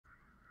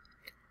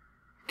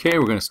Okay,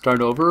 we're going to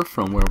start over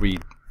from where we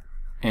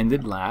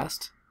ended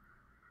last.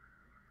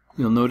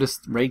 You'll notice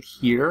right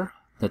here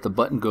that the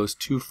button goes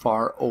too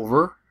far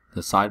over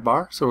the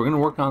sidebar, so we're going to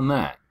work on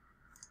that.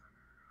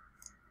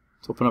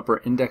 Let's open up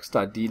our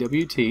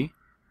index.dwt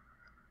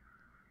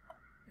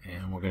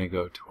and we're going to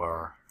go to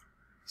our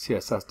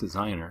CSS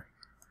designer.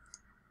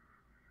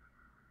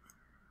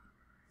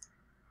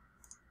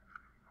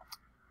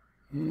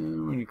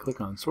 And we're going to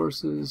click on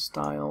sources,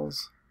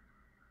 styles,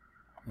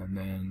 and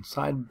then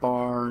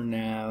sidebar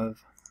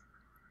nav.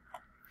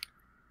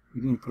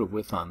 We didn't put a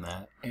width on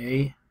that.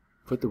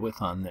 Put the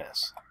width on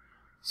this.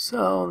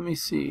 So let me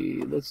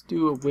see. Let's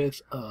do a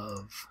width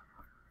of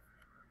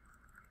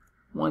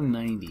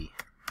 190.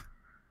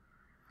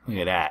 Look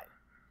at that.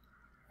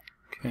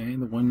 Okay,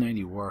 the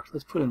 190 works.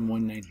 Let's put in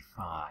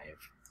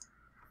 195.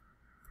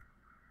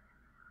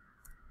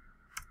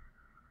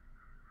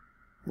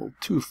 A little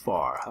too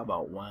far. How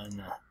about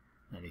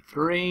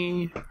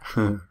 193?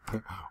 We're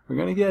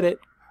gonna get it.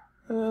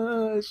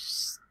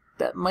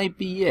 That might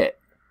be it.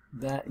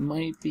 That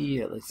might be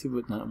it. Let's see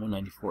what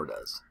 194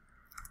 does.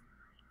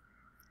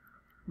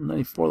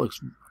 194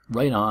 looks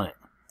right on it.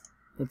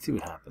 Let's see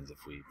what happens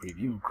if we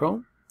preview in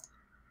Chrome.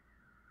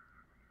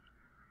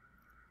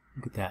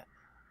 Look at that.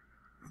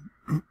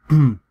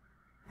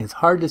 It's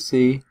hard to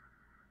see,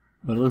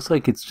 but it looks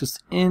like it's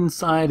just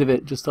inside of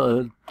it, just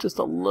a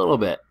little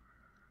bit.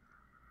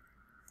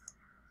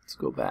 Let's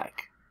go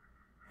back,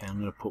 and I'm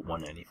going to put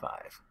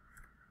 195.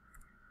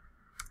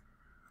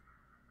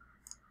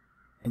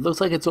 It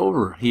looks like it's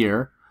over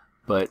here,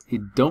 but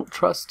you don't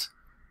trust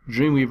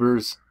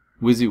Dreamweaver's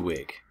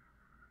WYSIWYG.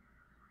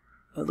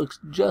 It looks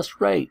just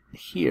right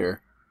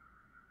here.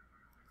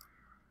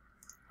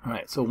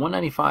 Alright, so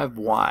 195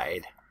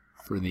 wide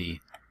for the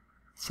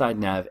side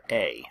nav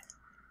A.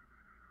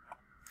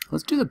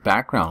 Let's do the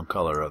background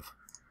color of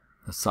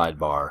the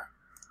sidebar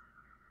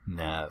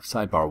nav,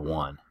 sidebar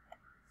 1.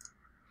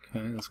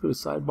 Okay, let's go to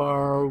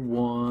sidebar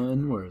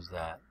 1. Where is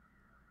that?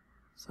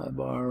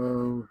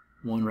 Sidebar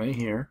 1 right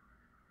here.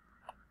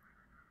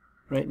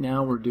 Right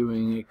now we're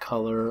doing a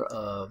color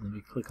of, let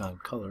me click on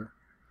color.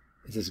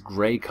 It's this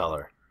gray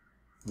color.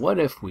 What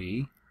if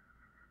we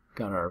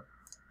got our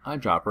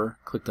eyedropper,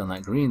 clicked on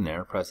that green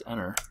there, press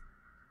enter.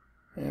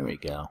 There we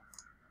go.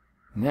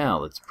 Now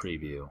let's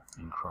preview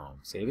in Chrome.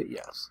 Save it,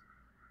 yes.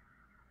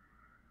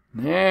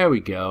 There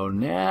we go.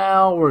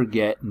 Now we're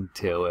getting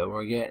to it.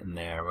 We're getting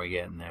there. We're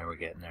getting there. We're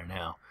getting there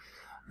now.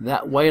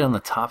 That white on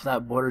the top of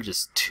that border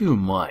just too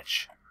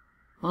much.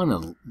 I'm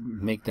going to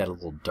make that a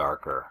little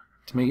darker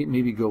to make it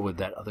maybe go with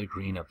that other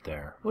green up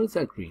there. What is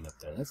that green up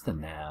there? That's the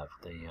nav.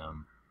 The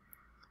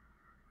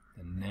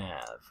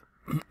nav.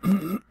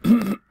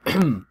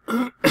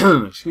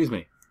 Excuse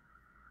me.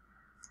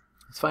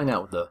 Let's find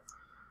out what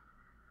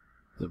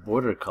the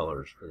border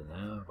colors for the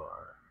nav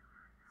are.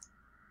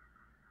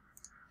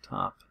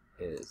 Top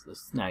is,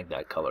 let's snag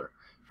that color.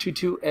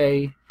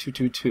 22A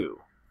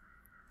 222.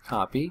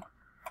 Copy.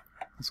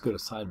 Let's go to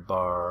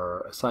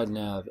sidebar, side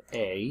nav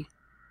A,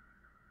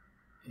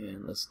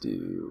 and let's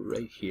do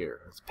right here.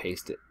 Let's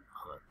paste it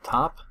on the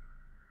top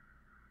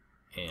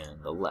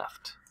and the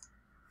left.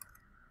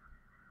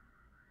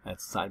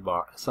 That's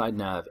sidebar, side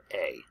nav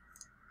A.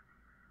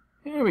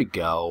 There we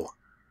go.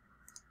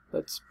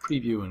 Let's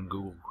preview in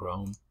Google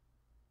Chrome.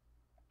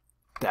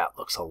 That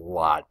looks a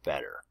lot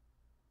better.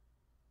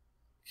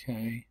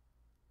 Okay.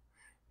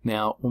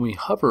 Now, when we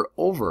hover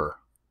over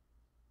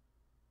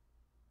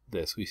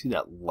this, we see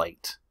that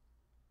light.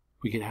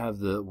 We could have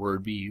the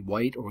word be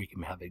white, or we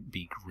can have it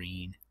be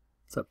green.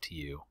 It's up to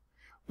you.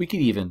 We could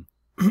even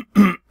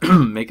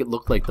make it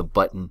look like the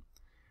button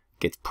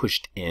gets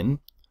pushed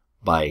in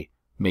by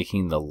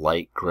making the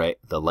light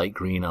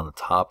green on the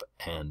top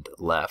and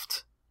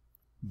left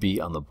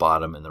be on the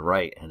bottom and the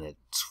right, and it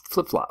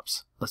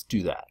flip-flops. Let's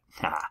do that.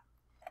 Ha!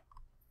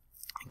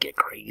 Get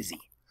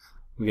crazy.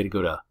 We got to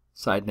go to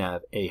side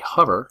nav A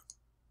hover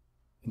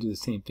and do the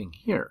same thing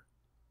here.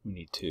 We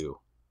need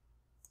to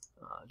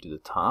do the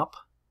top.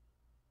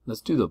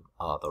 Let's do the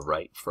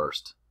right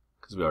first,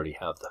 because we already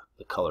have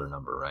the color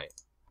number, right?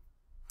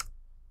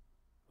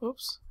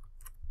 Oops.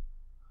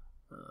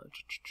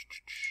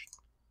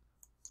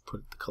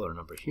 Put the color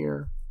number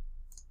here.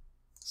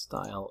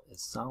 Style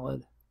is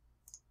solid.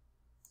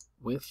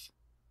 Width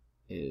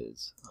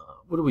is,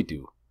 what do we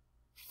do?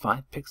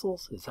 5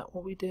 pixels? Is that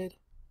what we did?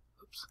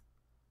 Oops.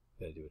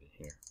 Gotta do it in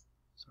here.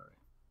 Sorry.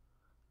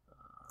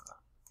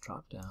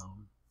 Drop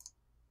down.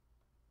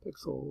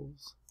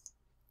 Pixels.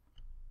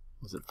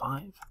 Was it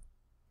 5?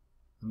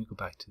 Let me go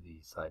back to the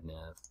side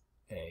nav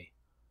A.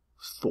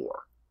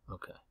 4.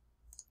 Okay.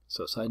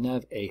 So side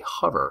nav A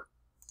hover,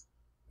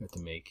 we have to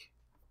make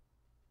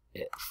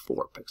it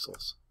 4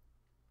 pixels.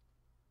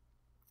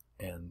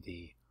 And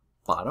the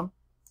bottom,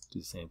 do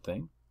the same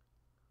thing.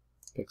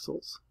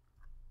 Pixels,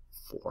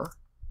 4.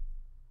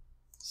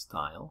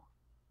 Style,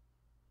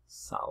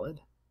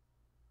 solid.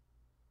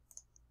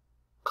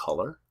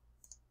 Color,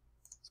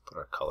 let's put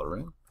our color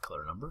in,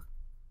 color number.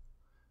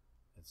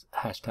 It's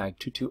hashtag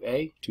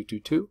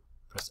 22A222.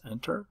 Press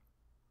enter.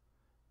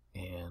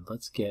 And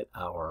let's get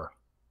our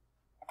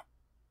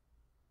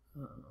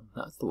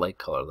That's the light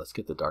color. Let's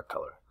get the dark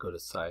color. Go to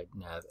side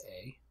nav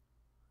A.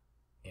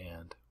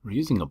 And we're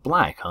using a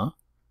black, huh?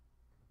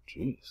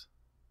 Jeez.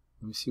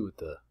 Let me see what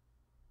the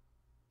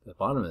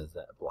bottom is,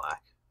 that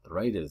black. The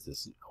right is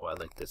this. Oh, I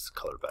like this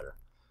color better.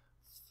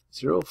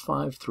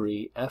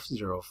 053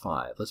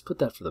 F05. Let's put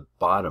that for the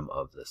bottom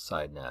of the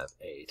side nav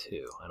A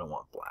too. I don't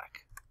want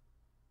black.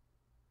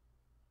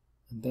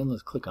 And then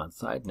let's click on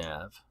side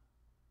nav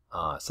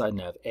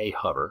A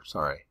hover.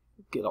 Sorry,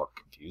 get all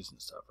confused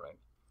and stuff, right?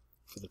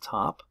 For the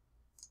top,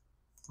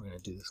 we're going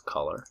to do this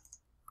color.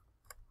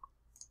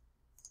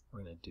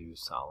 We're going to do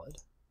solid.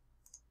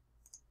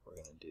 We're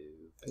going to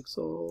do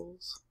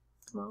pixels.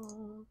 Come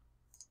on.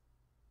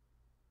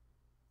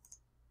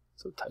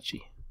 So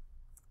touchy.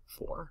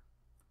 4.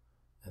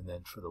 And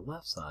then for the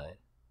left side,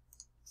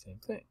 same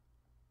thing.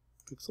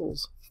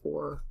 Pixels,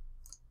 4,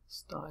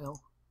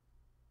 style,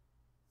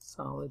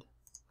 solid,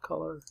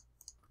 color,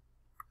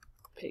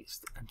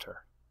 paste,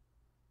 enter.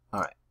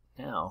 Alright,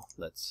 now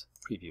let's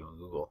preview in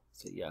Google.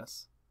 Say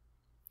yes.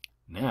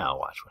 Now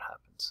watch what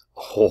happens.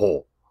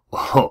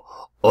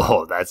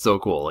 Oh, that's so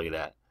cool. Look at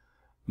that.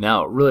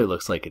 Now it really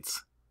looks like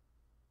it's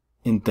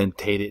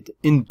indented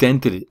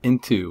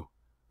into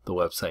the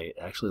website. It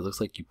actually looks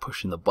like you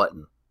pushing the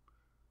button.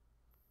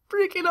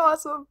 Freaking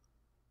awesome,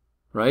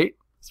 right?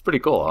 It's pretty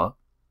cool, huh?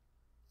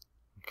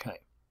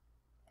 Okay.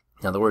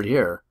 Now the word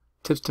here,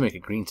 tips to make a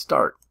green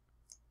start.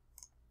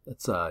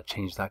 Let's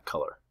change that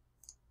color.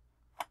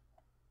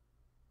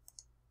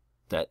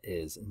 That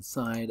is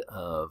inside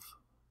of,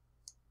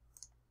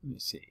 let me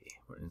see,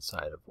 we're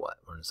inside of what?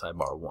 We're in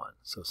sidebar 1.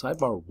 So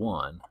sidebar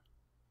 1,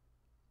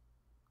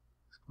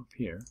 let's go up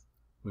here.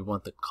 We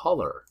want the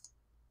color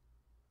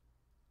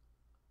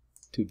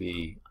to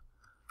be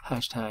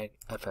hashtag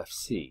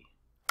FFC.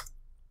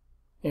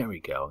 There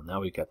we go.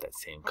 Now we got that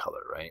same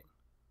color, right?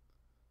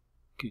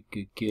 Good,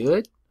 good,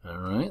 good. All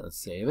right, let's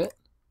save it.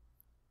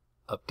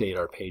 Update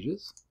our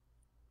pages.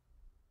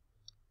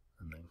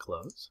 And then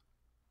close.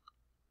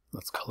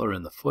 Let's color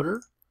in the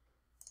footer.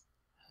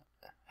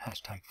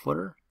 Hashtag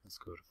footer. Let's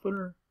go to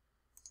footer.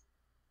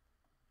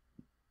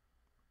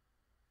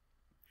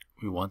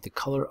 We want the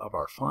color of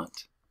our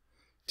font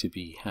to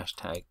be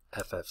hashtag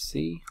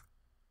FFC.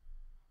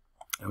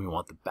 And we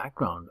want the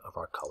background of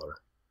our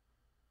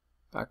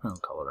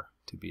background color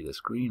to be this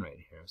green right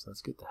here. So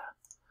let's get the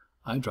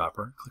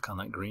eyedropper, click on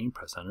that green,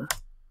 press enter.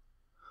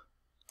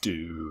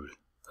 Dude,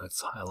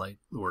 let's highlight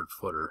the word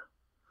footer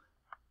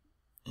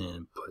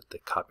and put the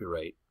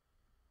copyright.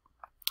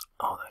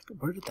 Oh,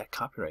 where did that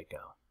copyright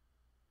go?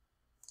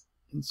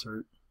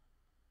 Insert,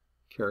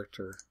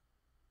 character,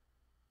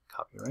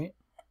 copyright,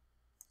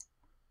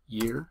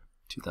 year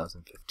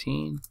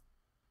 2015,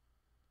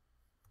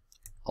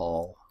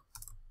 all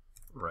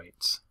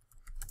rights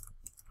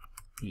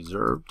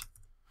reserved,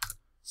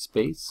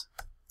 space.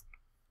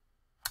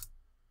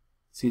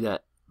 See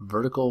that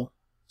vertical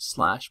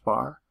slash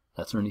bar?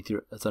 That's underneath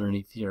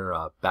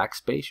your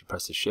backspace. You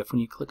press the shift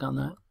when you click on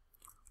that.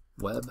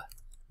 Web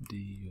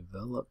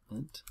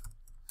development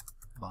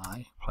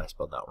by, probably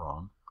spelled that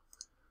wrong.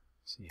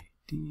 Let's see,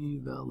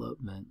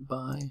 development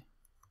by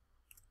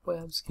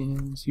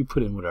Webskins. You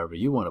put in whatever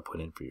you want to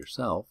put in for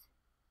yourself.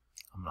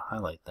 I'm going to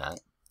highlight that.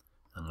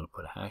 I'm going to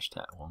put a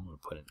hashtag. Well, I'm going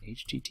to put an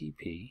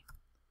HTTP.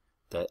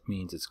 That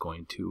means it's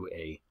going to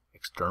a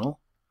external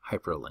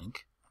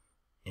hyperlink,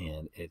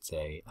 and it's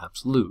a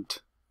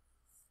absolute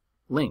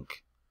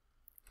link.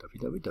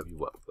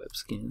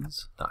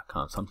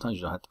 www.webskins.com. Sometimes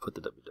you don't have to put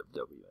the www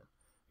in.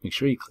 Make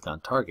sure you click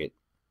on target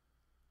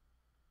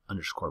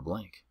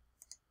 _blank.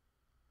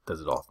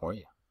 Does it all for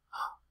you.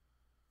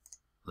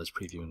 Let's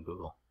preview in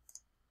Google.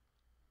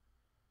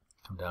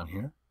 Come down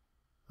here.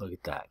 Look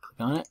at that. Click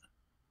on it.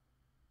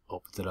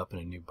 Opens it up in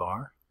a new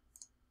bar.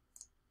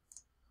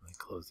 Let me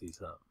close these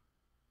up.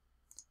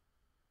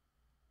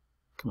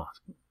 Come on.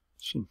 It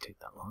shouldn't take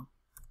that long.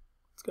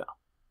 Let's go.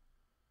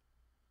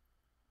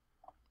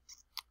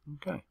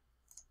 Okay.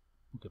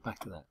 We'll get back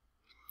to that.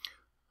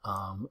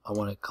 I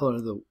want to color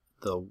the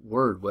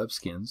word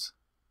Webskins.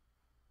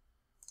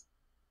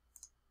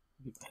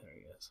 There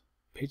he is.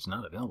 Page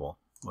not available.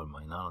 What, am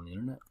I not on the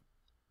internet?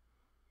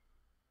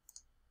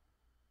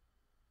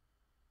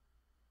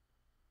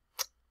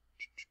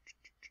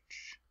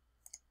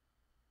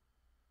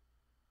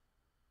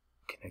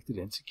 Connected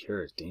and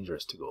secure. It's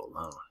dangerous to go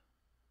alone.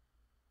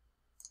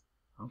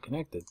 I'm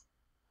connected.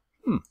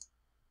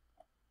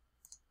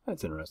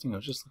 That's interesting. I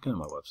was just looking at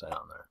my website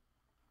on there.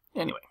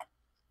 Anyway,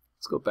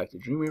 let's go back to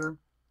Dreamweaver.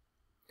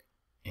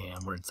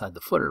 And we're inside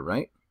the footer,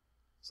 right?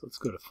 So let's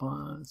go to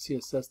Font,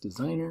 CSS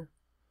Designer.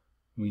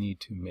 We need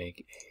to make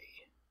a,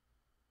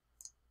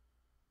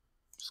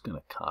 just going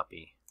to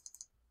copy,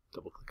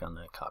 double click on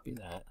that, copy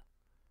that.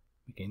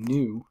 Make a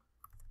new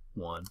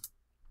one,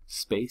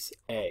 space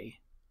A.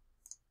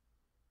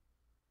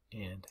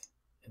 And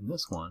in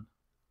this one,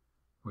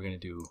 we're going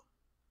to do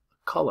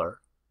a color.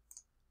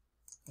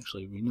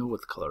 Actually, we know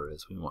what the color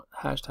is. We want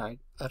hashtag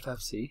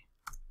FFC,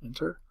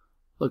 enter.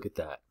 Look at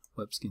that.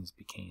 Webskins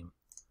became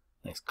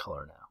nice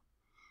color now.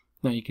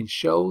 Now you can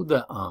show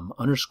the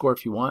underscore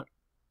if you want,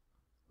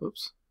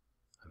 Oops.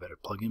 I better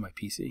plug in my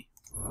PC.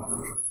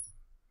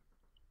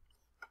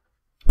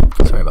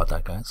 Sorry about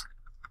that, guys.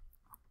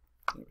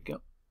 There we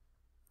go.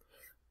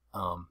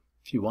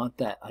 If you want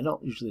that, I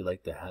don't usually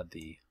like to have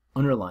the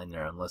underline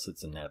there unless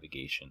it's in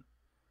navigation.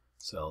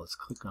 So let's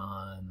click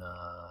on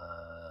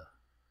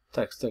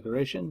text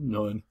decoration.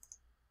 None.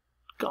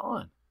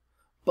 Gone.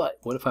 But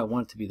what if I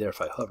want it to be there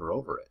if I hover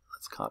over it?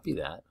 Let's copy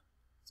that.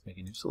 Let's make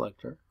a new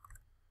selector.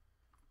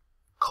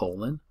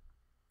 Colon.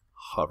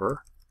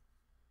 Hover.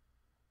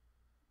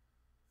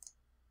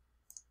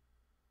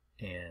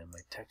 And my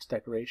text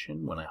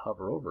decoration, when I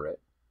hover over it,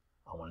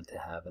 I want it to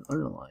have an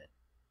underline.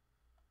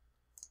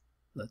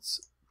 Let's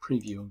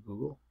preview in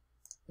Google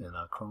and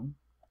Chrome.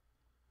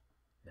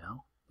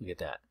 Now, look at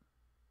that.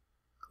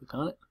 Click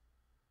on it.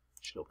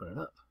 It should open it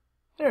up.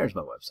 There's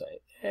my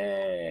website.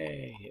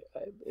 Hey,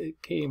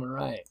 it came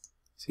right.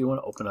 So you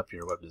want to open up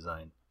your web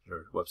design,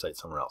 your website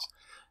somewhere else.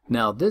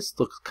 Now this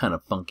looks kind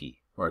of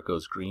funky, where it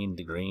goes green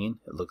to green.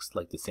 It looks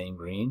like the same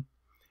green.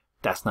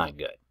 That's not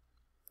good.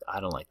 I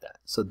don't like that.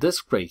 So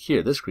this right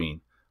here, this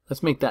green,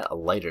 let's make that a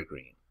lighter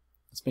green.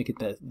 Let's make it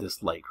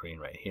this light green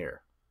right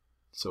here.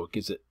 So it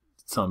gives it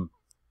some,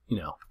 you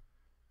know,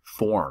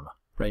 form.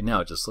 Right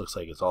now it just looks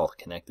like it's all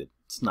connected.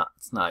 It's not,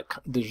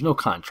 there's no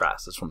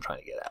contrast. That's what I'm trying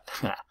to get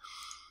at.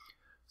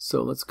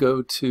 So let's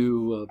go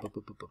to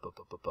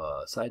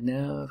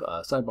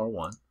sidebar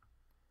 1,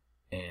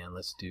 and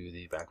let's do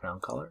the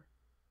background color.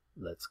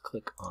 Let's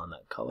click on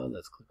that color.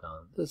 Let's click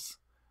on this,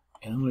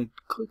 and I'm going to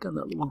click on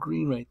that little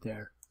green right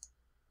there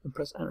and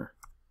press enter.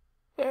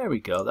 There we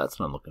go. That's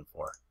what I'm looking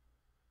for.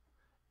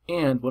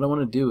 And what I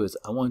want to do is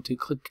I want to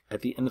click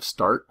at the end of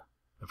start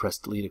and press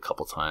delete a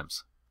couple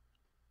times.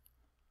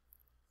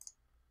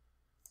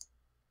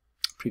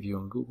 Preview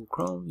in Google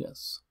Chrome,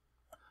 yes.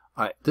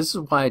 Alright, this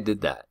is why I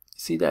did that.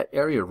 See that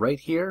area right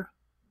here?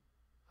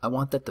 I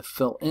want that to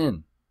fill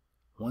in.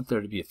 I want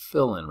there to be a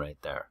fill in right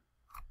there.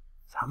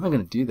 So how am I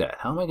going to do that?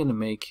 How am I going to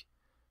make,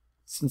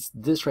 since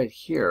this right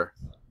here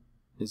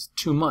is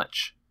too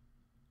much,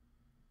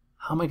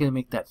 how am I going to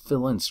make that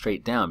fill in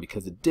straight down?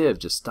 Because the div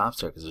just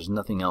stops there because there's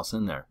nothing else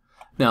in there.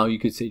 Now you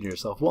could say to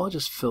yourself, well, I'll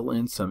just fill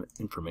in some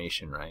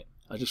information, right?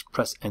 I'll just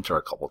press enter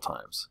a couple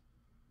times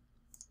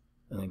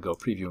and then go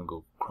preview in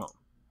Google Chrome.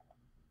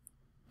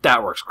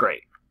 That works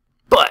great.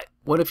 But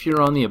what if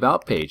you're on the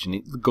about page and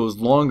it goes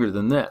longer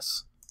than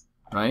this,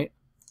 right?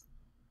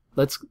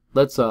 Let's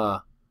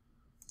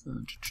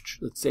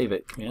save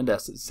it. Command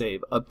S to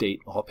save. Update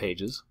all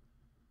pages.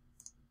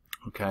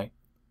 Okay.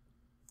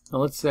 Now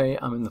let's say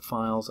I'm in the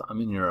files. I'm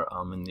in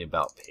the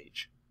about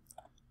page,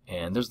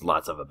 and there's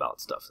lots of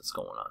about stuff that's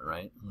going on,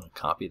 right? I'm going to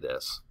copy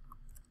this.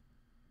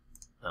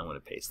 I'm going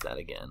to paste that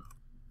again.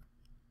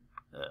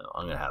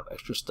 I'm going to have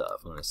extra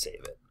stuff. I'm going to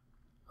save it.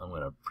 I'm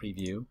going to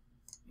preview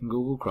in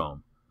Google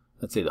Chrome.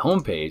 Let's say the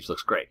home page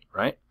looks great,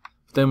 right?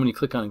 But then when you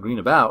click on green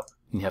about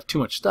and you have too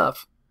much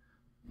stuff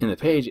in the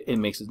page, it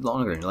makes it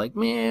longer. And you're like,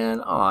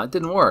 man, it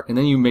didn't work. And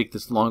then you make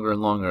this longer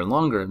and longer and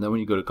longer. And then when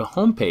you go to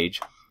home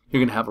page, you're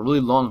going to have a really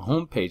long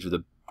home page with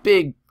a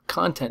big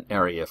content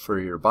area for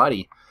your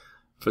body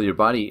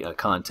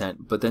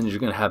content. But then you're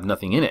going to have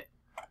nothing in it.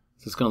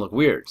 So it's going to look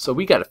weird. So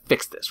we got to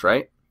fix this,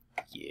 right?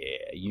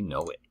 Yeah, you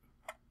know it.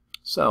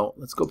 So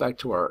let's go back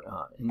to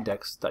our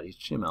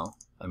index.html,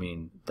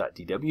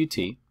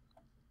 .dwt.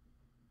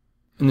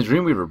 In the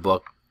Dreamweaver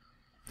book,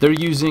 they're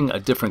using a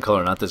different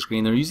color, not this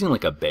green. They're using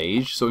like a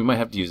beige, so we might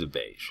have to use a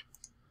beige.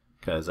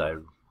 Because I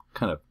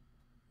kind of,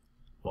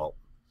 well,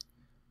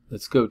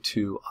 let's go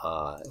to,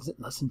 is it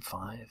lesson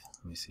 5?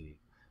 Let me see.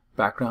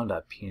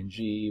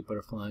 Background.png,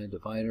 butterfly,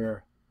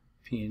 divider,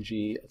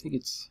 png. I think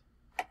it's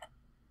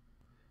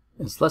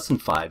lesson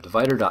 5,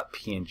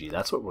 divider.png.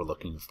 That's what we're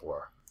looking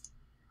for.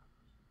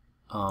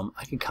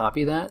 I can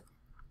copy that.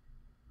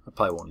 I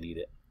probably won't need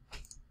it.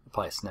 I'll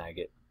probably snag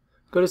it.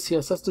 Go to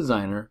CSS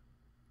Designer,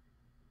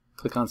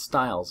 click on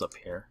Styles up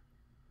here,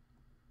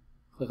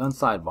 click on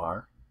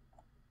Sidebar,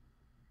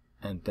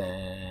 and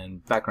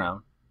then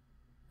Background,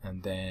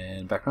 and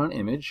then Background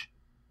Image.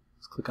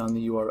 Let's click on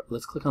the URL.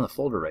 Let's click on the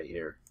folder right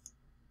here.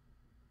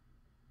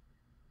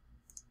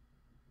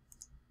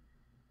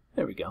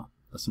 There we go.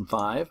 Lesson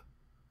 5,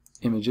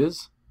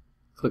 Images.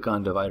 Click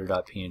on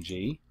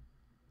divider.png.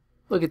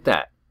 Look at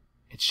that.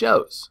 It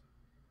shows.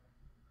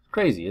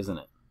 Crazy, isn't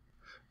it?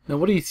 Now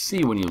what do you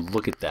see when you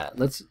look at that?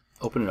 Let's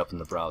open it up in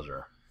the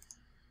browser.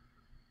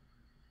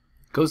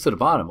 It goes to the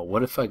bottom, but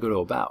what if I go to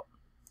About?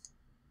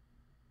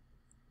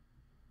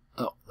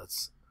 Oh,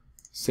 let's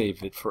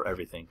save it for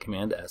everything.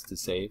 Command S to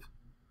save.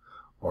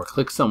 Or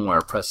click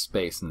somewhere, press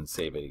space, and then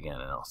save it again,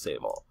 and I'll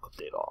save all,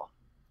 update all.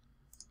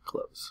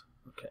 Close.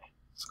 Okay,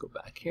 let's go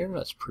back here.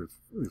 Let's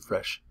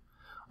refresh.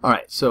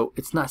 Alright, so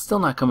it's still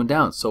not coming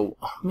down. So,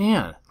 oh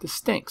man, this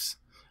stinks.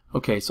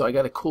 Okay, so I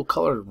got a cool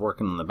color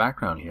working in the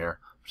background here.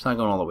 It's not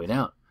going all the way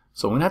down.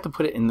 So I'm gonna have to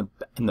put it in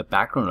the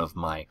background of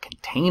my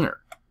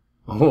container.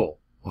 Oh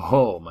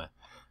my!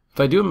 If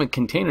I do it in a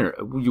container,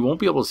 you won't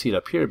be able to see it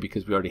up here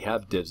because we already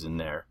have divs in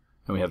there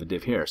and we have a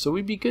div here. So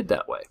we'd be good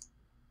that way.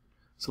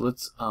 So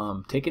let's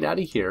take it out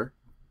of here.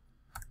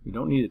 We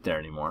don't need it there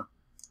anymore.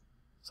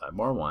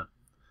 Sidebar 1.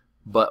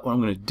 But what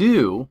I'm going to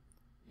do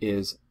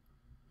is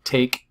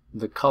take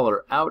the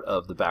color out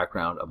of the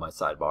background of my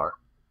sidebar.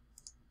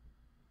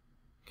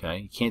 Okay,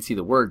 you can't see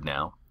the word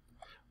now.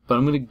 But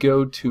I'm going to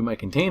go to my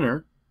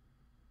container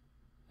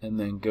and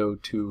then go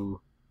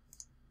to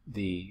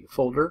the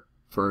folder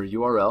for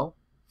URL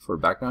for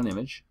background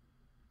image.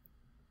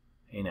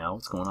 Hey, now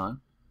what's going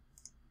on?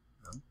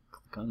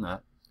 Click on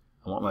that.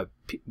 I want my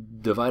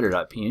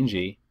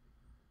divider.png.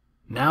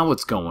 Now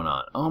what's going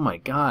on? Oh my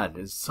God,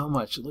 there's so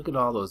much. Look at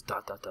all those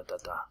dot dot dot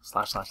dot dot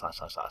slash slash slash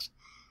slash slash.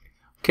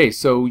 Okay,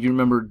 so you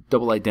remember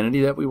double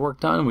identity that we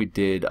worked on? We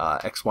did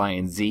X, Y,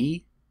 and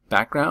Z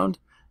background.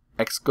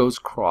 X goes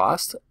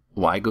crossed,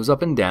 Y goes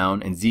up and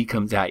down, and Z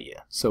comes at you.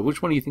 So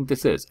which one do you think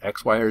this is?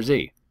 X, Y, or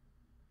Z?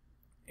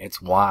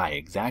 It's Y,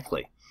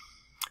 exactly.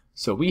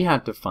 So we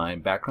have to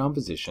find background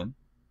position.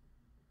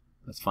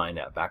 Let's find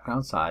out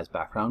background size,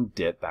 background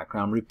dip,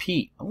 background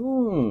repeat.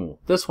 Oh,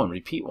 this one,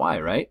 repeat Y,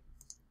 right?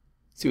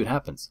 See what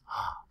happens.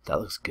 That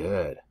looks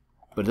good.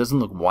 But it doesn't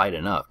look wide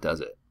enough,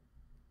 does it?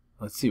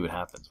 Let's see what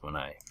happens when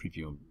I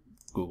preview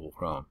Google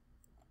Chrome.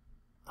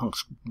 That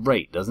looks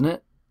great, doesn't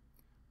it?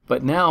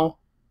 But now,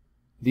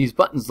 these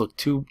buttons look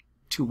too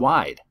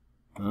wide.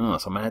 Oh,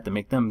 so I might have to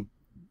make them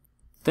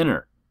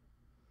thinner.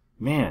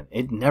 Man,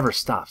 it never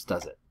stops,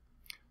 does it?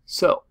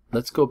 So,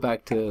 let's go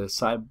back to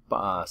side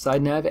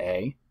nav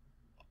A.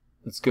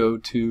 Let's go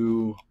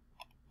to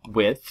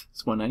width,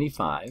 it's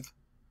 195.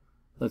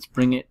 Let's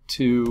bring it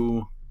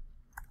to,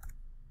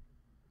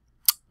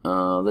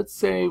 let's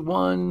say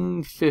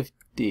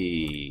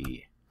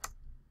 150.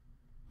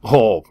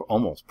 Oh,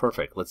 almost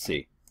perfect. Let's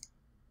see.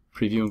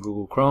 Preview in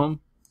Google Chrome.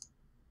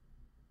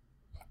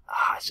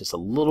 It's just a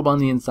little bit on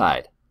the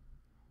inside.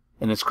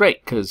 And it's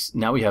great because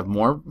now we have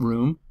more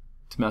room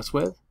to mess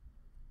with.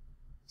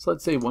 So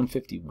let's say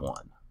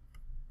 151.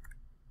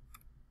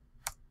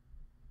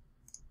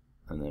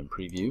 And then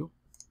preview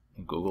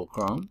in Google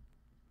Chrome.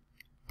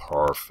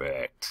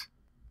 Perfect.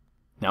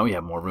 Now we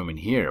have more room in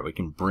here. We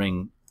can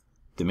bring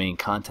the main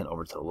content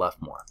over to the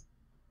left more.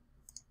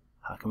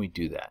 How can we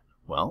do that?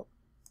 Well,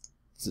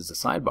 this is the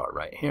sidebar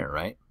right here,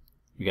 right?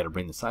 We got to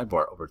bring the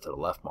sidebar over to the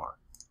left more.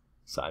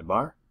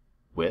 Sidebar,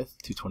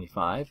 width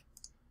 225.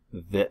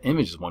 The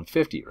image is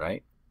 150,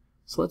 right?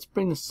 So let's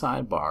bring the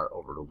sidebar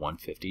over to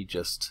 150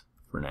 just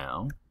for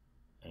now.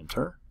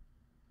 Enter.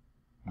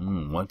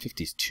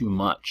 150 is too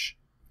much.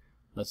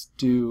 Let's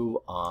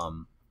do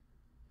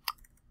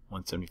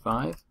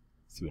 175.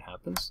 See what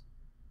happens.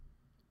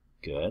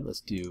 Good.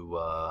 Let's do.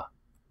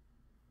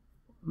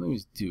 Let me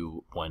just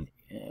do one.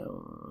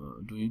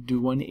 Do we do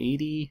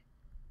 180?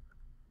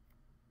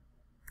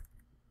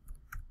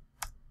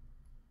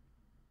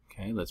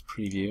 Okay. Let's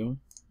preview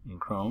in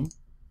Chrome.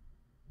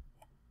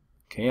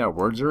 Okay, our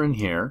words are in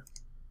here.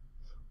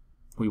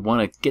 We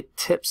want to get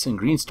tips and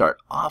green start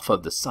off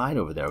of the side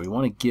over there. We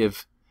want to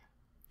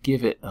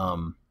give it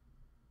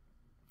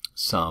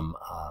some.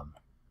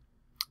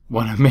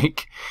 Want to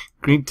make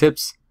green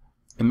tips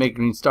and make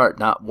green start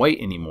not white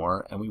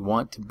anymore, and we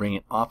want to bring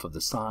it off of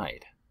the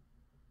side.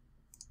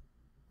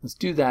 Let's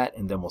do that,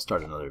 and then we'll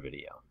start another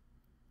video.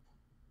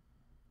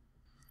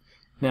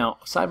 Now,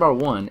 sidebar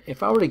 1,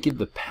 if I were to give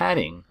the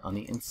padding on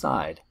the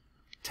inside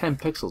 10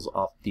 pixels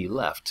off the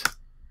left,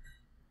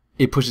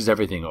 it pushes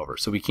everything over,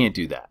 so we can't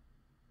do that.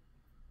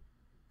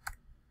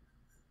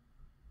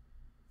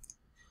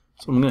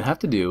 So what I'm going to have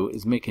to do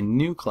is make a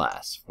new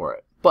class for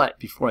it. But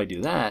before I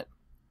do that,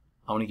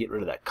 I want to get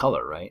rid of that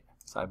color, right?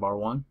 Sidebar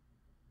 1,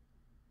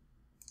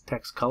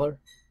 text color.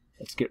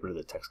 Let's get rid of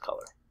the text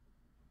color.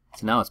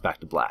 So now it's back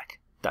to black.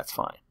 That's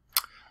fine.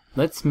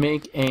 Let's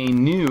make a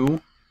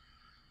new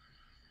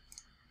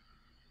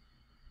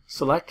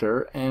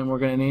selector, and we're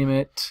going to name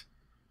it,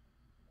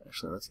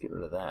 actually let's get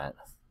rid of that.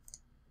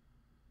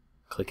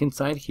 Click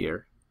inside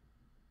here,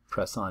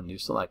 press on new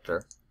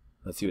selector.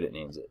 Let's see what it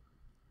names it.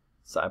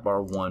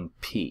 Sidebar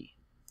 1P.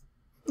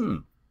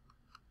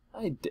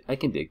 I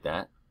can dig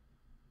that.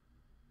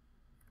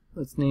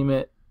 Let's name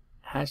it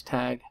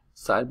hashtag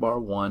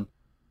sidebar 1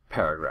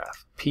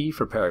 paragraph. P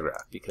for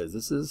paragraph, because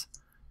this is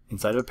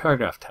inside of a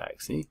paragraph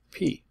tag. See?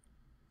 P.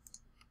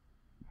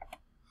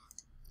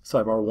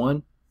 Sidebar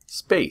 1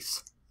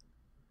 space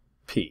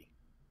P.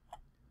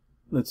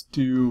 Let's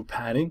do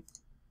padding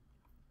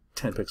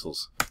 10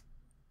 pixels.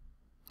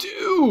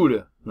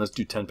 Dude! Let's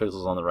do 10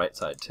 pixels on the right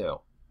side too.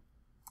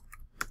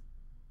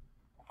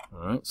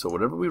 Alright, so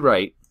whatever we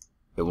write,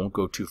 it won't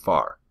go too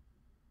far.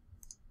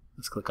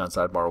 Let's click on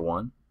sidebar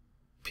 1,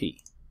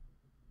 P.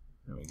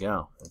 There we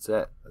go. That's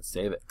it. Let's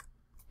save it.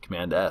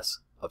 Command S.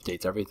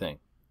 Updates everything.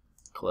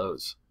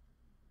 Close.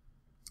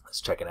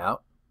 Let's check it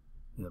out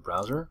in the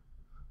browser.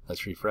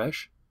 Let's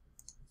refresh.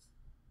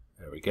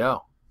 There we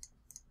go.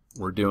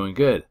 We're doing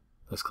good.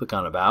 Let's click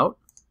on About.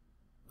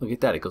 Look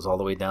at that. It goes all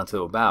the way down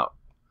to About.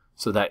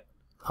 So that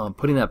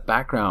putting that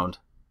background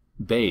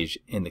beige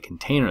in the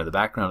container, the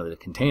background of the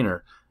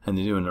container, and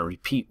then doing a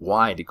repeat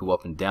Y to go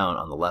up and down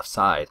on the left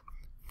side.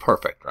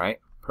 Perfect, right?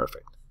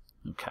 Perfect.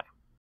 Okay.